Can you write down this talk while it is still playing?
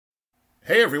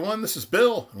Hey everyone, this is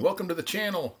Bill, and welcome to the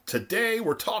channel. Today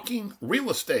we're talking real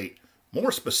estate.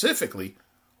 More specifically,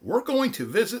 we're going to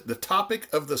visit the topic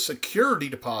of the security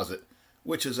deposit,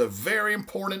 which is a very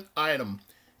important item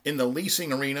in the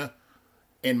leasing arena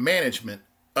and management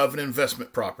of an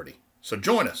investment property. So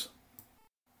join us.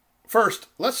 First,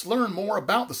 let's learn more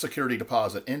about the security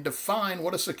deposit and define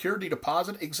what a security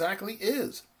deposit exactly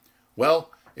is.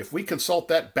 Well, if we consult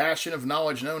that bastion of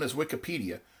knowledge known as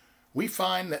Wikipedia, we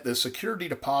find that the security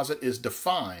deposit is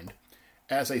defined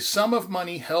as a sum of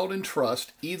money held in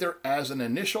trust either as an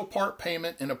initial part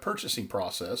payment in a purchasing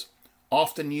process,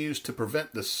 often used to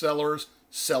prevent the sellers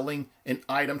selling an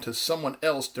item to someone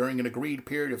else during an agreed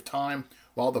period of time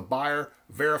while the buyer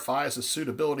verifies the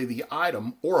suitability of the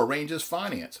item or arranges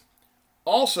finance,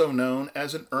 also known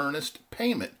as an earnest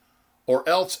payment, or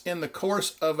else in the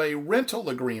course of a rental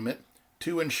agreement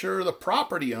to ensure the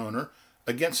property owner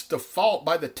against default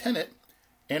by the tenant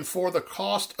and for the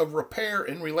cost of repair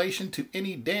in relation to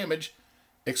any damage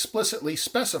explicitly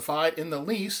specified in the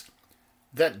lease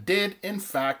that did in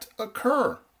fact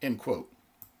occur, end quote.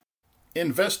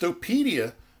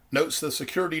 Investopedia notes the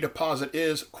security deposit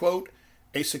is, quote,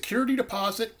 a security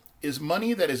deposit is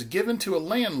money that is given to a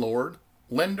landlord,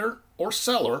 lender, or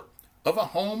seller of a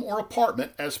home or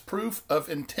apartment as proof of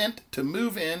intent to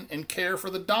move in and care for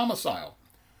the domicile.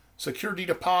 Security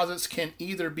deposits can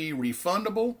either be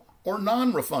refundable or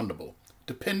non-refundable,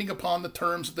 depending upon the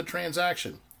terms of the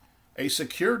transaction. A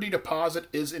security deposit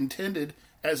is intended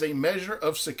as a measure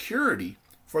of security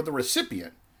for the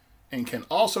recipient and can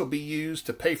also be used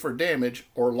to pay for damage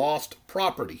or lost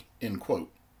property, end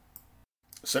quote.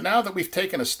 So now that we've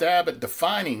taken a stab at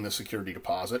defining the security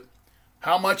deposit,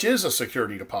 how much is a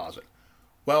security deposit?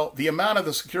 Well, the amount of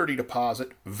the security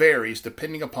deposit varies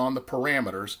depending upon the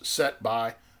parameters set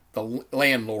by the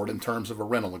landlord in terms of a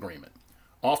rental agreement.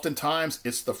 Oftentimes,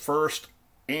 it's the first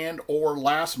and or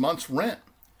last month's rent.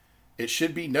 It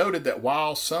should be noted that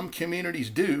while some communities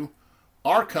do,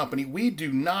 our company, we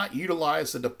do not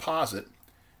utilize the deposit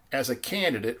as a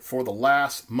candidate for the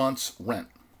last month's rent.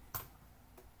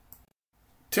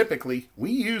 Typically,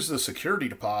 we use the security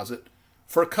deposit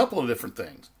for a couple of different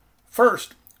things.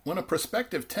 First, when a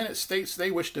prospective tenant states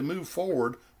they wish to move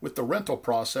forward with the rental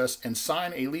process and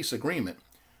sign a lease agreement,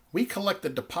 we collect the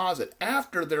deposit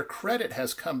after their credit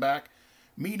has come back,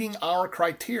 meeting our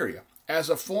criteria, as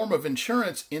a form of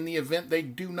insurance in the event they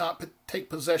do not take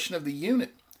possession of the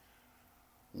unit.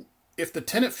 If the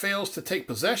tenant fails to take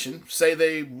possession, say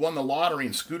they won the lottery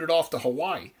and scooted off to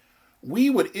Hawaii, we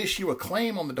would issue a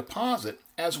claim on the deposit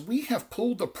as we have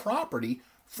pulled the property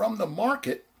from the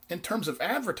market in terms of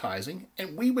advertising,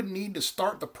 and we would need to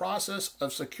start the process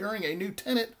of securing a new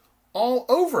tenant all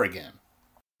over again.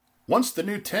 Once the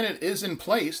new tenant is in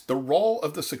place, the role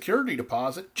of the security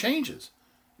deposit changes.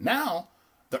 Now,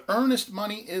 the earnest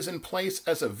money is in place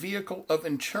as a vehicle of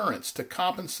insurance to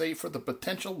compensate for the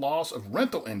potential loss of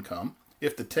rental income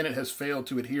if the tenant has failed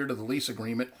to adhere to the lease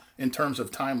agreement in terms of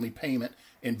timely payment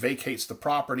and vacates the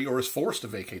property or is forced to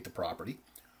vacate the property,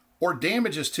 or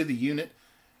damages to the unit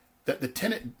that the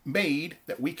tenant made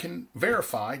that we can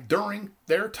verify during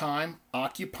their time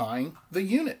occupying the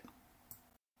unit.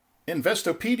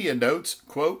 Investopedia notes,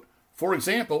 quote, for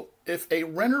example, if a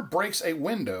renter breaks a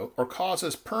window or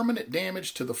causes permanent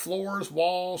damage to the floors,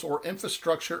 walls, or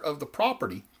infrastructure of the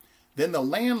property, then the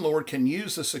landlord can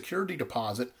use the security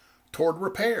deposit toward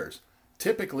repairs.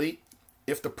 Typically,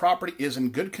 if the property is in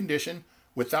good condition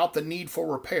without the need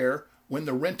for repair, when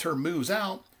the renter moves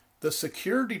out, the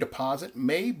security deposit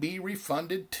may be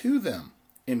refunded to them,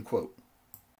 end quote.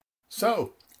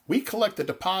 So, we collect the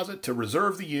deposit to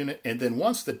reserve the unit, and then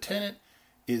once the tenant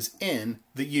is in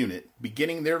the unit,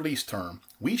 beginning their lease term,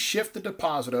 we shift the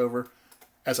deposit over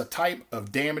as a type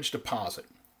of damage deposit,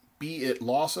 be it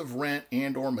loss of rent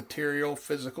and or material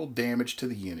physical damage to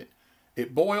the unit.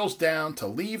 It boils down to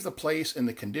leave the place in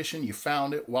the condition you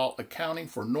found it while accounting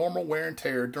for normal wear and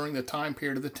tear during the time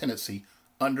period of the tenancy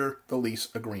under the lease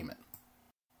agreement.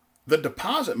 The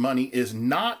deposit money is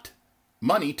not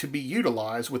money to be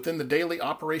utilized within the daily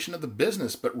operation of the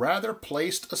business, but rather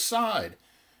placed aside.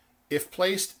 If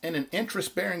placed in an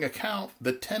interest-bearing account,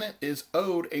 the tenant is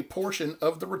owed a portion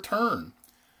of the return.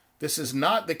 This is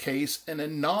not the case in a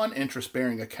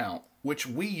non-interest-bearing account, which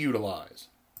we utilize.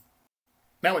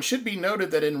 Now, it should be noted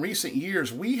that in recent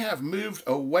years, we have moved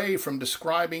away from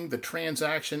describing the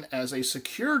transaction as a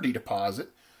security deposit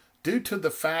due to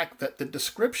the fact that the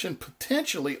description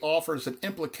potentially offers an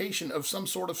implication of some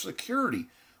sort of security,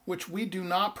 which we do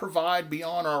not provide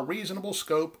beyond our reasonable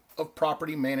scope of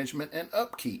property management and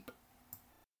upkeep.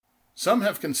 Some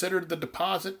have considered the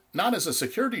deposit not as a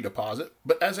security deposit,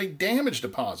 but as a damage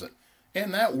deposit,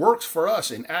 And that works for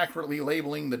us in accurately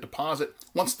labeling the deposit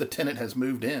once the tenant has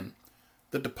moved in.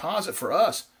 The deposit for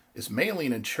us is mainly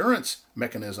an insurance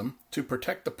mechanism to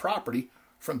protect the property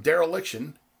from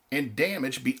dereliction and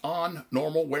damage beyond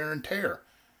normal wear and tear.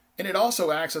 And it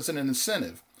also acts as an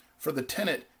incentive for the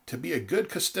tenant to be a good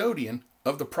custodian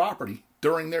of the property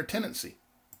during their tenancy.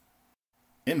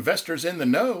 Investors in the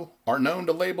know are known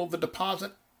to label the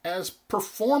deposit as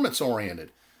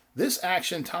performance-oriented. This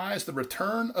action ties the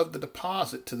return of the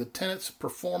deposit to the tenant's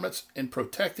performance in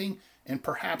protecting and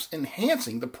perhaps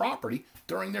enhancing the property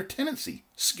during their tenancy.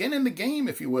 Skin in the game,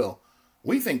 if you will.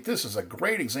 We think this is a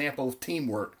great example of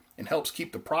teamwork and helps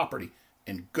keep the property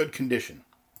in good condition.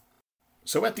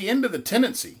 So at the end of the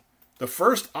tenancy, the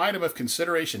first item of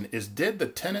consideration is, did the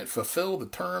tenant fulfill the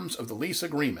terms of the lease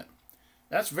agreement?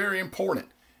 That's very important.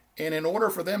 And in order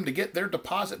for them to get their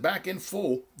deposit back in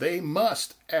full, they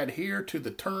must adhere to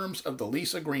the terms of the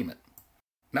lease agreement.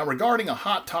 Now, regarding a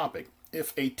hot topic,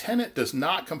 if a tenant does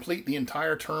not complete the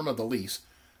entire term of the lease,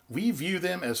 we view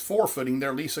them as forfeiting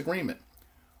their lease agreement.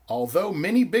 Although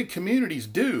many big communities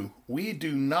do, we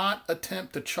do not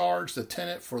attempt to charge the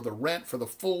tenant for the rent for the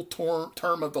full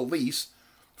term of the lease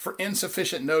for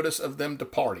insufficient notice of them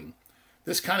departing.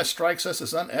 This kind of strikes us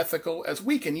as unethical, as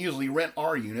we can usually rent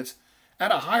our units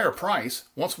at a higher price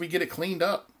once we get it cleaned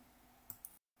up.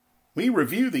 We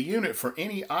review the unit for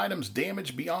any items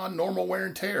damaged beyond normal wear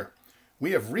and tear.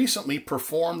 We have recently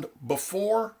performed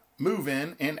before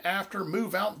move-in and after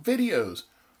move-out videos.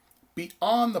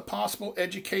 Beyond the possible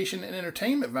education and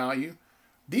entertainment value,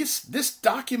 this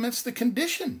documents the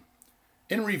condition.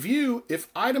 In review, if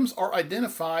items are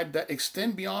identified that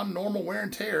extend beyond normal wear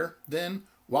and tear, then,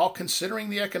 while considering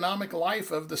the economic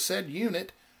life of the said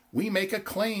unit, we make a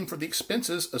claim for the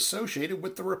expenses associated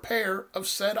with the repair of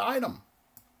said item.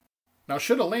 Now,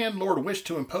 should a landlord wish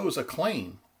to impose a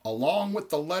claim, along with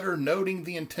the letter noting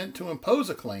the intent to impose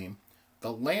a claim,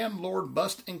 the landlord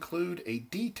must include a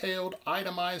detailed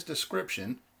itemized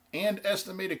description and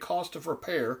estimated cost of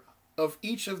repair of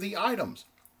each of the items.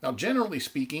 Now, generally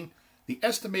speaking, the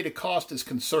estimated cost is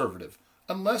conservative,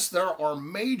 unless there are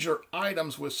major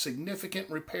items with significant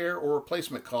repair or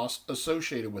replacement costs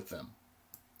associated with them.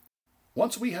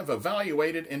 Once we have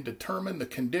evaluated and determined the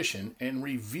condition and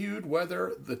reviewed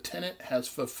whether the tenant has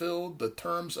fulfilled the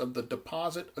terms of the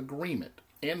deposit agreement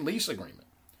and lease agreement,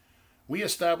 we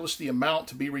establish the amount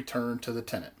to be returned to the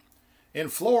tenant. In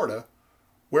Florida,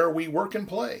 where we work and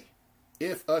play,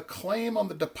 if a claim on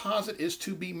the deposit is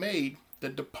to be made, the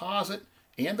deposit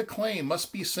and the claim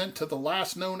must be sent to the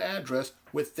last known address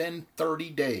within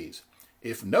 30 days.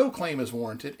 If no claim is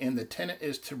warranted and the tenant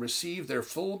is to receive their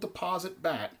full deposit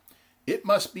back, it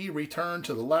must be returned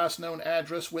to the last known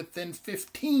address within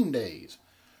 15 days.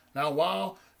 Now,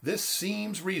 while this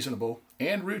seems reasonable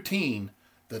and routine,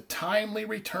 the timely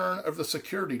return of the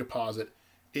security deposit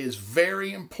is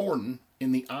very important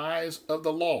in the eyes of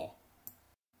the law.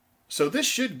 So this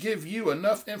should give you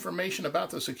enough information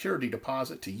about the security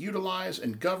deposit to utilize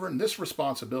and govern this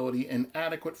responsibility in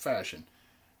adequate fashion.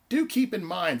 Do keep in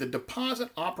mind the deposit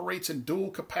operates in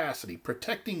dual capacity,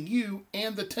 protecting you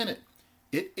and the tenant.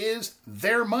 It is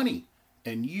their money,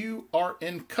 and you are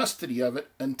in custody of it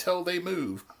until they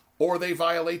move, or they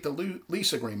violate the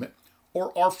lease agreement,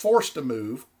 or are forced to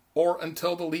move, or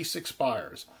until the lease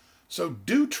expires. So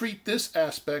do treat this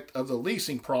aspect of the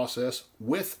leasing process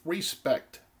with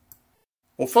respect.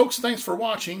 Well, folks, thanks for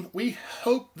watching. We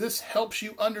hope this helps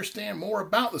you understand more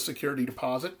about the security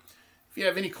deposit. If you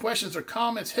have any questions or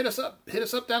comments, hit us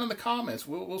up down in the comments.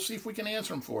 We'll see if we can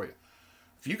answer them for you.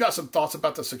 If you got some thoughts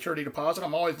about the security deposit,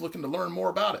 I'm always looking to learn more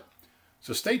about it.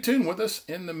 So stay tuned with us.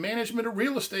 In the management of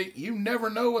real estate, you never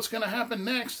know what's going to happen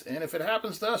next. And if it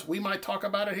happens to us, we might talk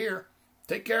about it here.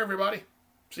 Take care, everybody.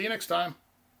 See you next time.